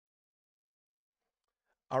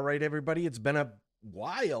All right, everybody, it's been a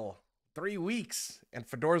while, 3 weeks, and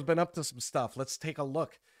Fedora's been up to some stuff. Let's take a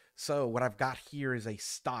look. So what I've got here is a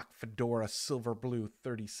stock Fedora Silverblue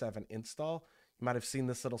 37 install. You might have seen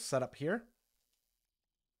this little setup here.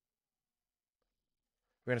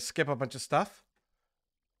 We're going to skip a bunch of stuff.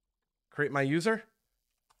 Create my user.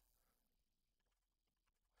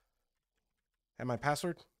 And my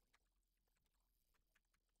password.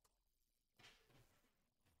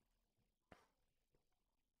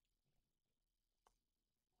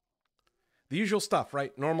 The usual stuff,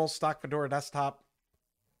 right? Normal stock Fedora desktop.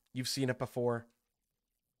 You've seen it before.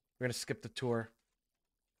 We're going to skip the tour.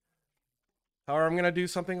 However, I'm going to do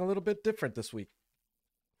something a little bit different this week.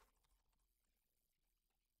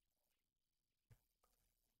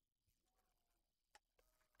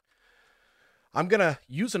 I'm going to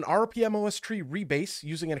use an RPM OS tree rebase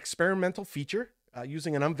using an experimental feature,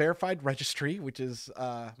 using an unverified registry, which is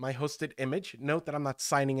my hosted image. Note that I'm not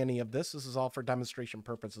signing any of this. This is all for demonstration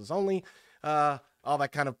purposes only. All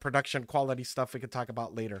that kind of production quality stuff we could talk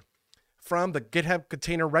about later. From the GitHub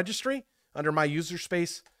container registry under my user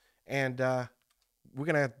space. And we're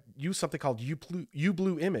going to use something called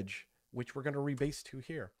ublue image, which we're going to rebase to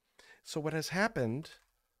here. So what has happened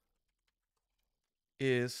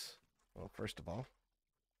is... Well, first of all,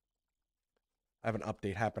 I have an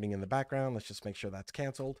update happening in the background. Let's just make sure that's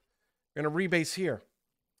canceled. We're going to rebase here.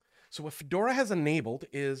 So what Fedora has enabled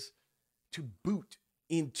is to boot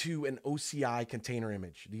into an OCI container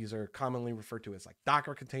image. These are commonly referred to as like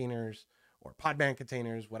Docker containers or Podman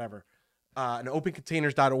containers, whatever. An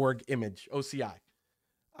opencontainers.org image, OCI.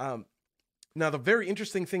 Now, the very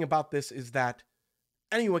interesting thing about this is that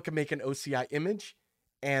anyone can make an OCI image.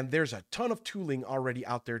 And there's a ton of tooling already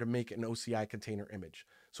out there to make an OCI container image.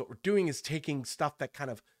 So what we're doing is taking stuff that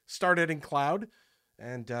kind of started in cloud.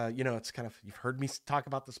 And, it's kind of, you've heard me talk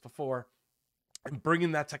about this before, and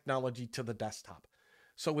bringing that technology to the desktop.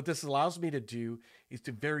 So what this allows me to do is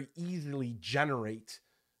to very easily generate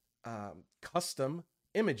custom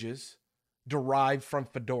images derived from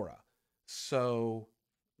Fedora. So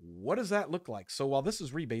what does that look like? So while this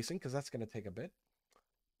is rebasing, because that's going to take a bit,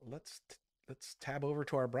 let's tab over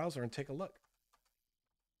to our browser and take a look.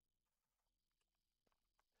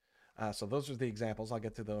 So those are the examples. I'll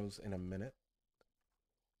get to those in a minute.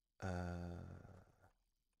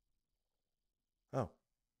 Oh,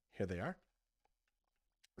 here they are.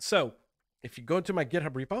 So if you go to my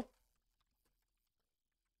GitHub repo,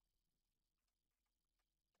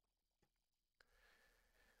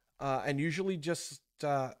 and usually just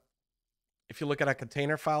if you look at a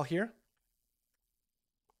container file here,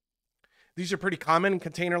 these are pretty common in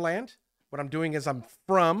container land. What I'm doing is I'm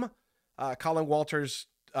from Colin Walters'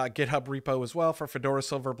 GitHub repo as well for Fedora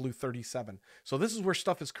Silverblue 37. So this is where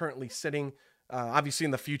stuff is currently sitting. Obviously,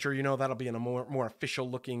 in the future, that'll be in a more official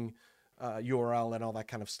looking URL and all that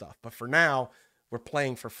kind of stuff. But for now, we're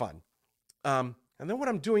playing for fun. And then what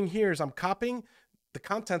I'm doing here is I'm copying the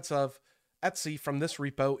contents of Etsy from this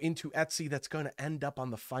repo into Etsy that's going to end up on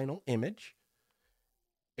the final image.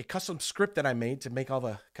 A custom script that I made to make all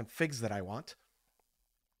the configs that I want.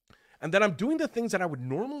 And then I'm doing the things that I would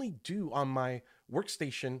normally do on my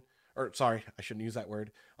workstation, or sorry, I shouldn't use that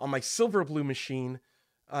word, on my Silverblue machine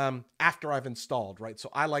after I've installed, right? So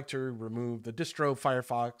I like to remove the distro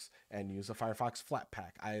Firefox and use a Firefox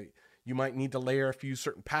Flatpak. You might need to layer a few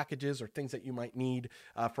certain packages or things that you might need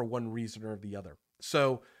for one reason or the other.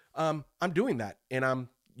 So I'm doing that, and I'm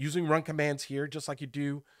using run commands here, just like you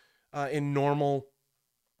do in normal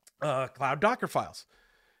cloud Dockerfiles.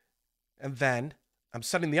 And then I'm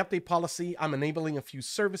setting the update policy. I'm enabling a few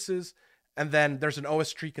services. And then there's an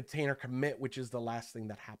OS tree container commit, which is the last thing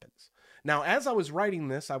that happens. Now, as I was writing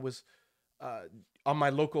this, I was on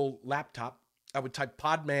my local laptop. I would type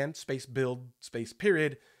podman space build space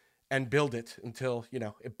period and build it until,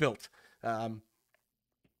 it built. I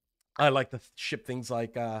like to ship things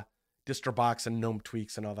like DistroBox and GNOME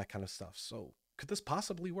tweaks and all that kind of stuff. So could this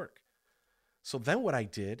possibly work? So then what I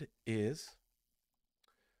did is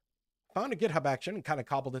found a GitHub action and kind of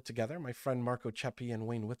cobbled it together. My friend Marco Ceppi and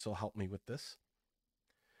Wayne Witzel helped me with this.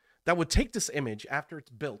 That would take this image after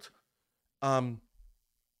it's built and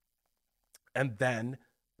then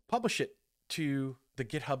publish it to the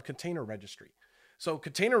GitHub container registry. So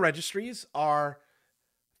container registries are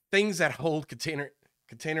things that hold container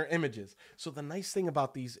images. So the nice thing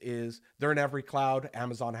about these is they're in every cloud.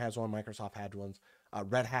 Amazon has one, Microsoft had ones.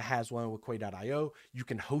 Red Hat has one with Quay.io. You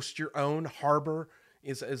can host your own. Harbor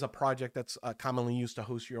is a project that's commonly used to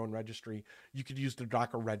host your own registry. You could use the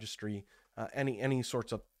Docker registry, any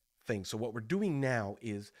sorts of things. So what we're doing now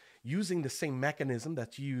is using the same mechanism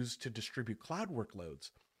that's used to distribute cloud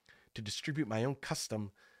workloads to distribute my own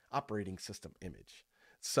custom operating system image.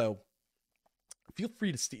 So feel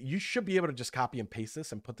free to you should be able to just copy and paste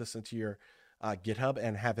this and put this into your GitHub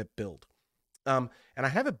and have it build. And I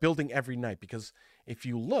have it building every night because if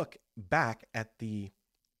you look back at the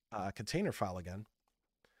container file again,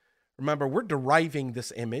 remember we're deriving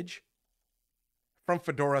this image from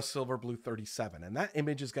Fedora Silverblue 37, and that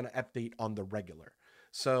image is going to update on the regular.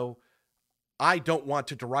 So I don't want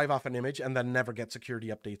to derive off an image and then never get security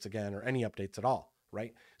updates again or any updates at all,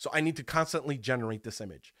 right? So I need to constantly generate this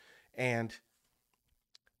image. And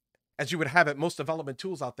as you would have it, most development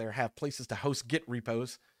tools out there have places to host Git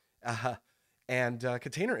repos and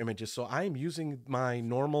container images. So I'm using my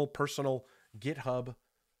normal personal GitHub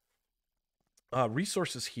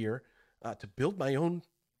resources here to build my own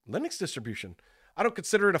Linux distribution. I don't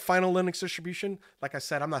consider it a final Linux distribution. Like I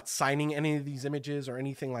said, I'm not signing any of these images or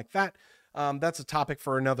anything like that. That's a topic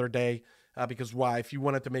for another day because why? If you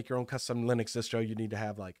wanted to make your own custom Linux distro, you need to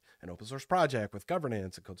have like an open source project with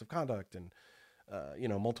governance and codes of conduct and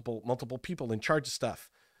multiple people in charge of stuff.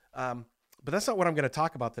 But that's not what I'm going to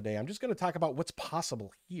talk about today. I'm just going to talk about what's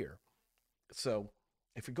possible here. So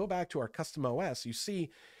if we go back to our custom OS, you see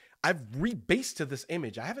I've rebased to this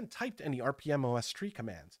image. I haven't typed any rpm-ostree tree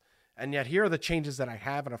commands. And yet here are the changes that I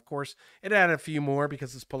have. And of course, it added a few more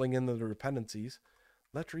because it's pulling in the dependencies.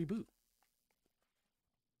 Let's reboot.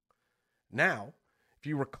 Now, if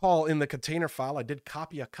you recall in the container file, I did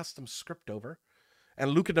copy a custom script over.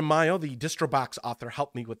 And Luca Di Maio, the DistroBox author,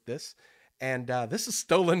 helped me with this. And this is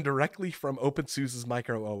stolen directly from OpenSUSE's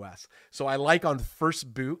micro OS. So I like on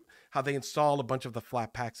first boot how they install a bunch of the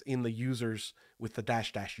Flatpaks in the users with the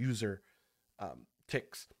 -- user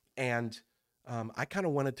ticks. And I kind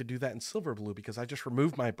of wanted to do that in Silverblue because I just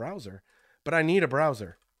removed my browser, but I need a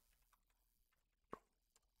browser.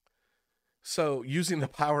 So using the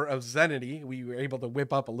power of Zenity, we were able to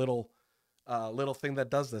whip up a little thing that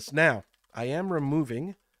does this. Now, I am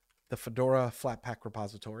removing the Fedora Flatpak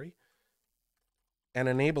repository and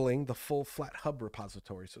enabling the full FlatHub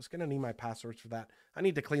repository. So it's going to need my passwords for that. I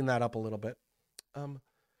need to clean that up a little bit.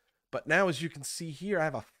 But now, as you can see here, I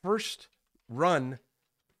have a first run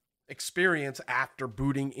experience after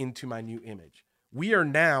booting into my new image. We are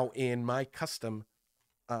now in my custom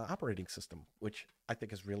operating system, which I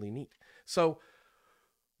think is really neat. So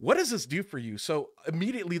what does this do for you? So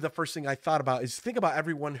immediately the first thing I thought about is think about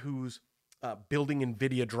everyone who's building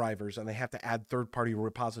NVIDIA drivers and they have to add third-party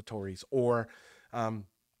repositories, or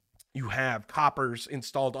you have coppers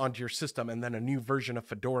installed onto your system and then a new version of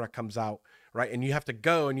Fedora comes out, right? And you have to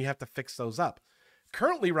go and you have to fix those up.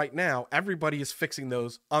 Currently, right now, everybody is fixing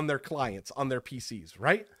those on their clients, on their PCs,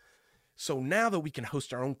 right? So now that we can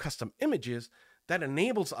host our own custom images, that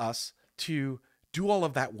enables us to do all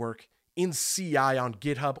of that work in CI on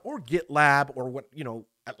GitHub or GitLab or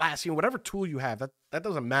Atlassian, whatever tool you have. That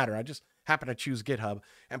doesn't matter. I just happen to choose GitHub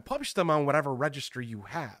and publish them on whatever registry you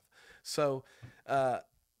have. So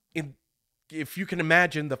if you can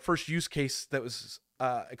imagine, the first use case that was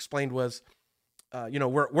explained was,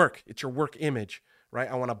 we're at work. It's your work image,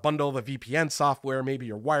 right? I want to bundle the VPN software, maybe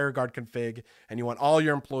your WireGuard config, and you want all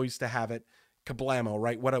your employees to have it. Kablamo,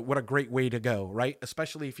 right? What a great way to go, right?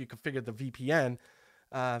 Especially if you configure the VPN,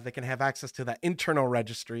 they can have access to that internal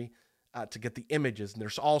registry to get the images. And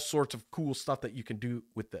there's all sorts of cool stuff that you can do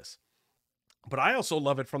with this. But I also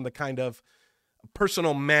love it from the kind of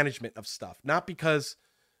personal management of stuff, not because,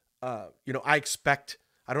 I don't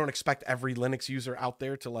expect every Linux user out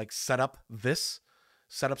there to like set up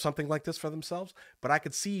something like this for themselves, but I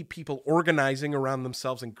could see people organizing around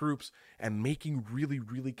themselves in groups and making really,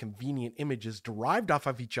 really convenient images derived off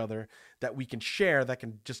of each other that we can share, that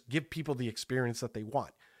can just give people the experience that they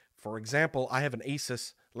want. For example, I have an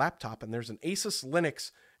Asus laptop and there's an Asus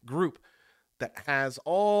Linux group that has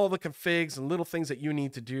all the configs and little things that you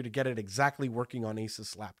need to do to get it exactly working on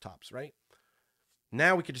Asus laptops, right?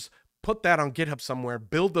 Now we could just put that on GitHub somewhere,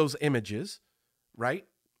 build those images, right?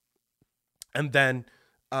 And then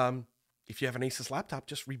if you have an Asus laptop,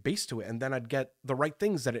 just rebase to it, and then I'd get the right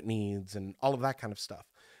things that it needs and all of that kind of stuff.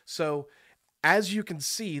 So as you can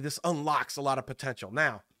see, this unlocks a lot of potential.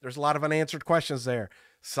 Now, there's a lot of unanswered questions there.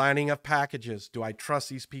 Signing of packages. Do I trust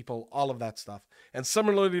these people? All of that stuff. And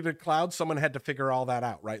similarly to cloud, someone had to figure all that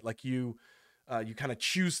out, right? Like you kind of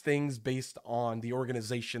choose things based on the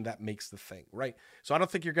organization that makes the thing, right? So I don't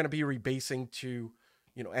think you're going to be rebasing to,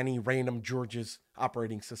 any random George's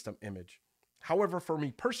operating system image. However, for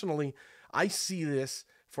me personally, I see this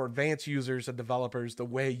for advanced users and developers the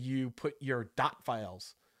way you put your dot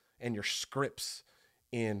files and your scripts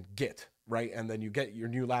in Git, right? And then you get your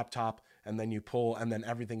new laptop and then you pull, and then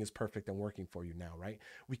everything is perfect and working for you now, right?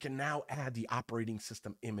 We can now add the operating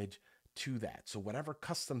system image to that. So whatever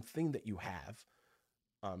custom thing that you have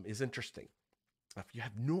is interesting. If you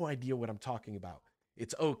have no idea what I'm talking about,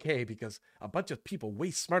 it's okay, because a bunch of people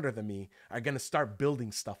way smarter than me are going to start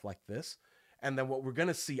building stuff like this. And then what we're going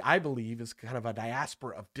to see, I believe, is kind of a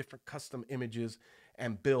diaspora of different custom images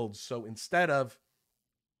and builds. So instead of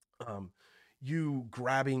you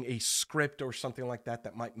grabbing a script or something like that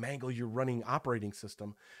that might mangle your running operating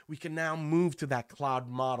system, we can now move to that cloud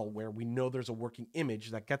model where we know there's a working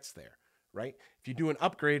image that gets there, right? If you do an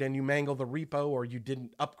upgrade and you mangle the repo, or you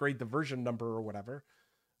didn't upgrade the version number or whatever,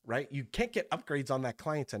 right? You can't get upgrades on that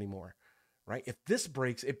client anymore, right? If this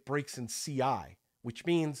breaks, it breaks in CI, which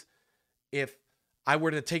means if I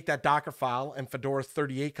were to take that Docker file and Fedora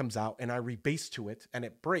 38 comes out and I rebase to it and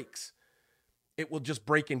it breaks, it will just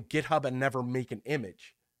break in GitHub and never make an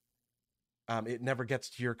image. It never gets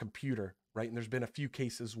to your computer, right? And there's been a few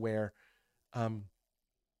cases where, if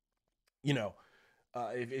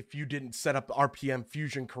you didn't set up RPM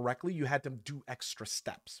Fusion correctly, you had to do extra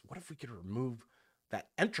steps. What if we could remove that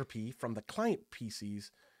entropy from the client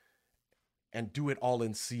PCs and do it all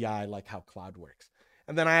in CI like how cloud works?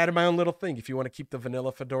 And then I added my own little thing. If you want to keep the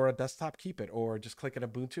vanilla Fedora desktop, keep it, or just click at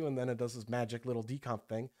Ubuntu, and then it does this magic little decomp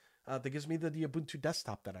thing that gives me the Ubuntu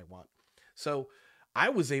desktop that I want. So I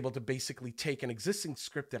was able to basically take an existing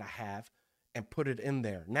script that I have and put it in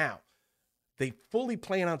there. Now, they fully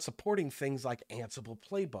plan on supporting things like Ansible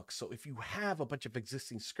playbooks. So if you have a bunch of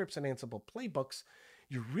existing scripts and Ansible playbooks,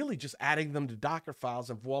 you're really just adding them to Dockerfiles,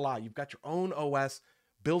 and voila, you've got your own OS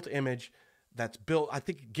built image that's built. I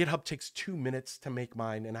think GitHub takes 2 minutes to make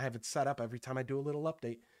mine, and I have it set up every time I do a little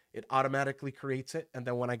update. It automatically creates it, and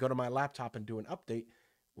then when I go to my laptop and do an update,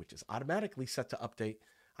 which is automatically set to update,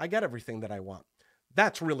 I get everything that I want.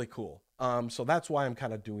 That's really cool. So that's why I'm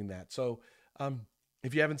kind of doing that. So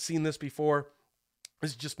if you haven't seen this before,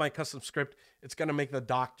 this is just my custom script. It's going to make the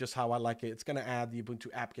doc just how I like it. It's going to add the Ubuntu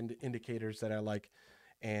app indicators that I like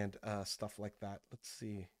and stuff like that. Let's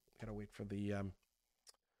see. Gotta wait for the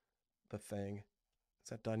thing. Is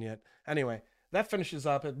that done yet? Anyway, that finishes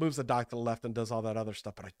up. It moves the dock to the left and does all that other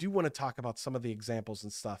stuff. But I do want to talk about some of the examples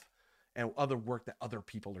and stuff and other work that other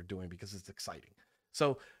people are doing, because it's exciting.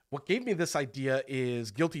 So what gave me this idea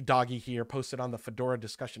is Guilty Doggy here posted on the Fedora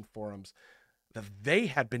discussion forums that they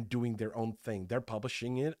had been doing their own thing. They're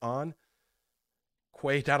publishing it on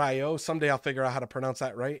Quay.io. Someday I'll figure out how to pronounce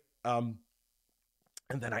that right. And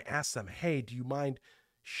then I asked them, hey, do you mind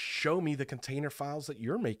show me the container files that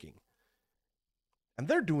you're making? And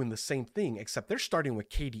they're doing the same thing, except they're starting with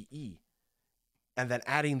KDE and then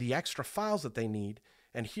adding the extra files that they need.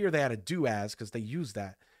 And here they had a do as, because they use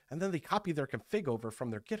that. And then they copy their config over from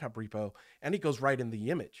their GitHub repo, and it goes right in the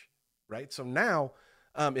image, right? So now,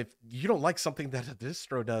 if you don't like something that a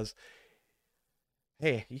distro does,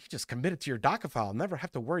 hey, you can just commit it to your Docker file, never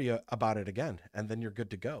have to worry about it again, and then you're good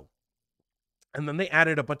to go. And then they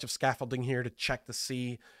added a bunch of scaffolding here to check to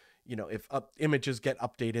see, if images get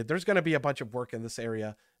updated. There's going to be a bunch of work in this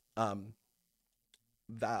area, to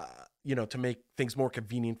make things more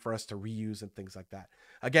convenient for us to reuse and things like that.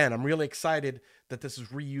 Again, I'm really excited that this is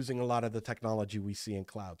reusing a lot of the technology we see in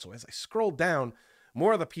cloud. So as I scroll down,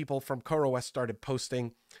 more of the people from CoreOS started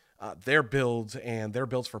posting their builds and their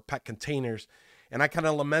builds for pet containers. And I kind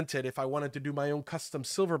of lamented, if I wanted to do my own custom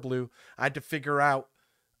Silverblue, I had to figure out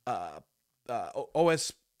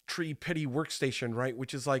OS tree pity workstation, right?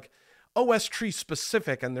 Which is like OS tree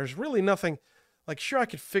specific. And there's really nothing like, sure, I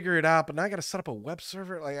could figure it out, but now I got to set up a web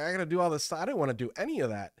server. Like, I got to do all this stuff. I didn't want to do any of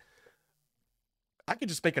that. I could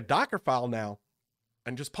just make a Docker file now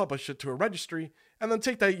and just publish it to a registry and then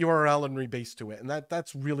take that URL and rebase to it. And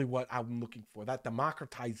that's really what I'm looking for. That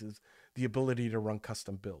democratizes the ability to run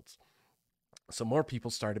custom builds. So more people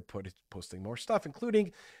started posting more stuff,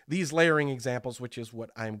 including these layering examples, which is what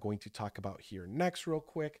I'm going to talk about here next real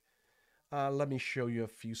quick. Let me show you a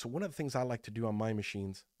few. So one of the things I like to do on my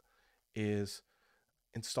machines is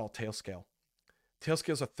install Tailscale.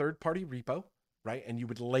 Tailscale is a third-party repo, right? And you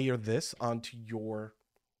would layer this onto your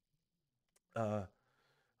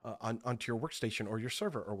onto your workstation or your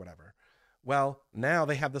server or whatever. Well, now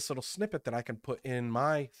they have this little snippet that I can put in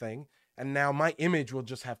my thing, and now my image will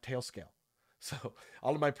just have Tailscale. So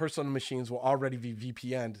all of my personal machines will already be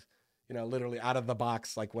VPN'd, literally out of the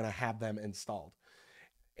box, like when I have them installed.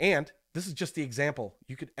 And this is just the example.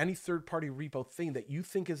 You could, any third-party repo thing that you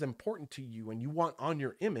think is important to you and you want on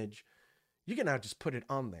your image, you can now just put it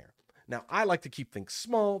on there. Now, I like to keep things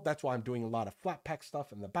small. That's why I'm doing a lot of Flatpak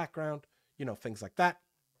stuff in the background, things like that.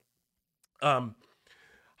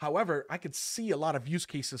 However, I could see a lot of use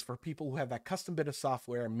cases for people who have that custom bit of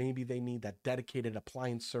software, and maybe they need that dedicated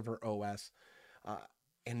appliance server OS.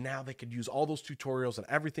 And now they could use all those tutorials and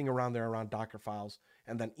everything around there around Dockerfiles,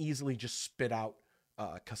 and then easily just spit out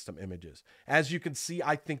custom images. As you can see,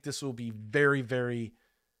 I think this will be very, very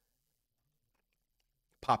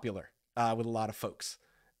popular with a lot of folks.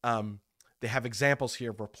 They have examples here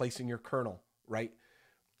of replacing your kernel, right?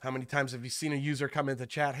 How many times have you seen a user come into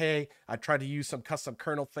chat? Hey, I tried to use some custom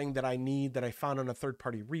kernel thing that I need that I found on a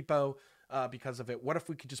third-party repo because of it. What if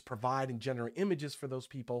we could just provide and generate images for those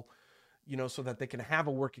people, you know, so that they can have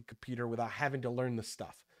a working computer without having to learn this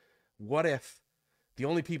stuff? What if the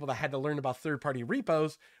only people that had to learn about third-party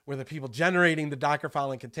repos were the people generating the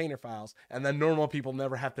Dockerfile and container files, and then normal people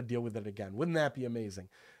never have to deal with it again? Wouldn't that be amazing?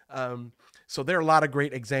 So there are a lot of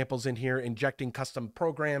great examples in here, injecting custom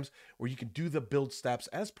programs where you can do the build steps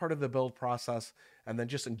as part of the build process, and then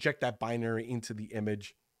just inject that binary into the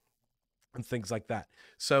image and things like that.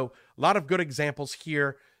 So a lot of good examples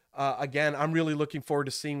here. Again, I'm really looking forward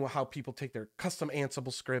to seeing how people take their custom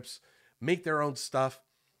Ansible scripts, make their own stuff,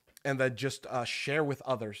 and then just share with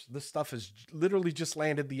others. This stuff has literally just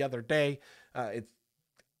landed the other day. I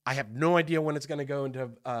have no idea when it's going to go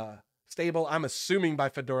into stable. I'm assuming by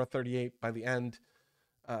Fedora 38 by the end,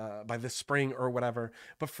 by this spring or whatever.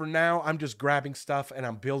 But for now, I'm just grabbing stuff and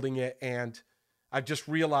I'm building it. And I've just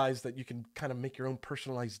realized that you can kind of make your own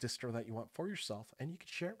personalized distro that you want for yourself, and you can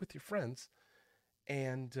share it with your friends.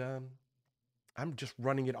 And I'm just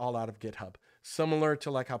running it all out of GitHub, similar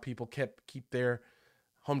to like how people keep their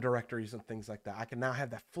home directories and things like that. I can now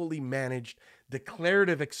have that fully managed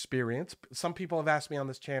declarative experience. Some people have asked me on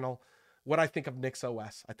this channel what I think of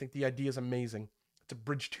NixOS. I think the idea is amazing. It's a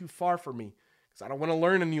bridge too far for me because I don't want to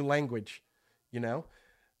learn a new language. You know,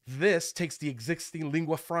 this takes the existing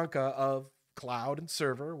lingua franca of cloud and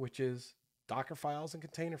server, which is Dockerfiles and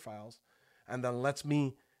container files, and then lets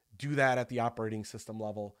me do that at the operating system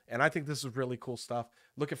level. And I think this is really cool stuff.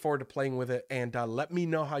 Looking forward to playing with it, and let me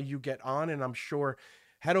know how you get on. And I'm sure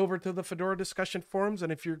head over to the Fedora discussion forums,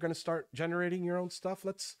 and if you're going to start generating your own stuff,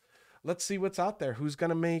 let's see what's out there. Who's going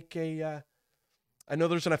to make a I know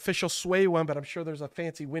there's an official Sway one, but I'm sure there's a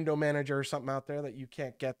fancy window manager or something out there that you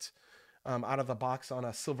can't get out of the box on a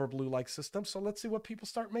Silverblue like system. So let's see what people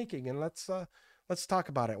start making, and let's talk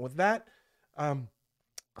about it. With that,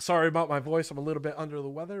 sorry about my voice. I'm a little bit under the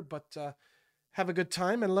weather, but have a good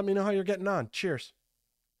time and let me know how you're getting on. Cheers.